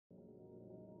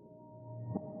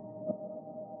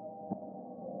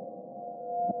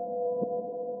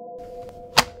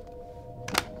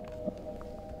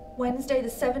Wednesday the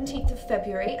 17th of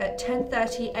February at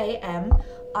 10:30 a.m.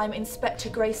 I'm Inspector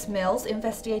Grace Mills,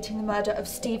 investigating the murder of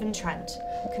Stephen Trent.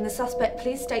 Can the suspect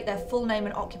please state their full name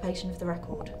and occupation for the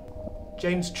record?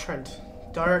 James Trent,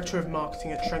 Director of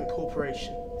Marketing at Trent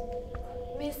Corporation.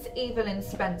 Miss Evelyn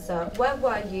Spencer, where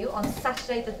were you on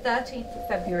Saturday the 13th of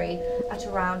February at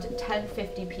around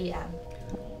 10:50 p.m?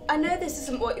 I know this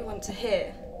isn't what you want to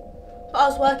hear, but I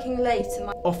was working late in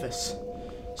my Office.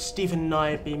 Stephen and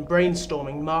I had been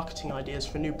brainstorming marketing ideas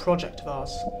for a new project of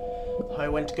ours. I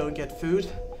went to go and get food,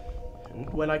 and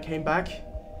when I came back,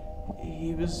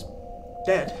 he was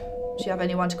dead. Do you have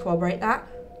anyone to corroborate that?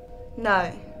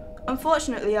 No.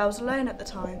 Unfortunately, I was alone at the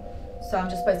time. So I'm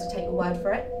just supposed to take your word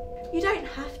for it? You don't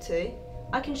have to.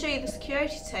 I can show you the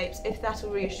security tapes if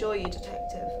that'll reassure you,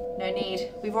 Detective. No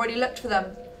need. We've already looked for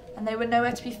them, and they were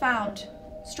nowhere to be found.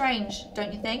 Strange,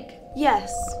 don't you think?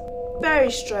 Yes.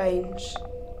 Very strange.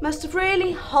 Must have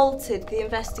really halted the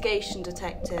investigation,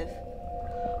 Detective.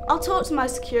 I'll talk to my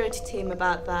security team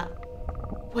about that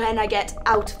when I get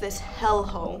out of this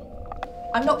hellhole.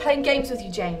 I'm not playing games with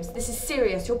you, James. This is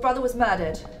serious. Your brother was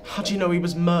murdered. How do you know he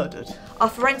was murdered? Our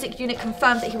forensic unit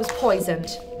confirmed that he was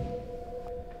poisoned.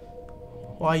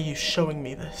 Why are you showing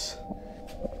me this?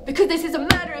 Because this is a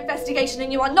murder investigation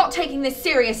and you are not taking this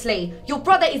seriously. Your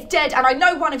brother is dead and I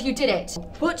know one of you did it.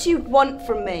 What do you want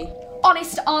from me?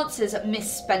 Honest answers,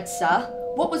 Miss Spencer.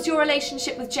 What was your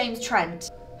relationship with James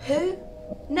Trent? Who?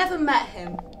 Never met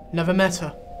him. Never met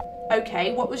her.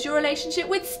 Okay, what was your relationship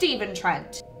with Stephen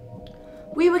Trent?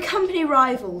 We were company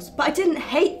rivals, but I didn't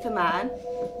hate the man.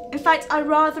 In fact, I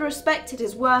rather respected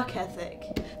his work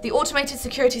ethic. The automated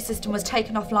security system was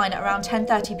taken offline at around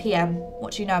 10:30 p.m.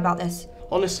 What do you know about this?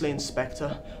 Honestly,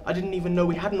 Inspector, I didn't even know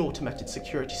we had an automated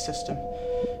security system.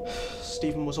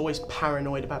 Stephen was always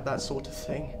paranoid about that sort of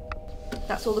thing.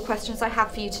 That's all the questions I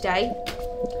have for you today.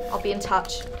 I'll be in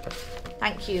touch.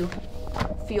 Thank you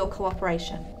for your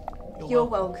cooperation. You're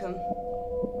welcome.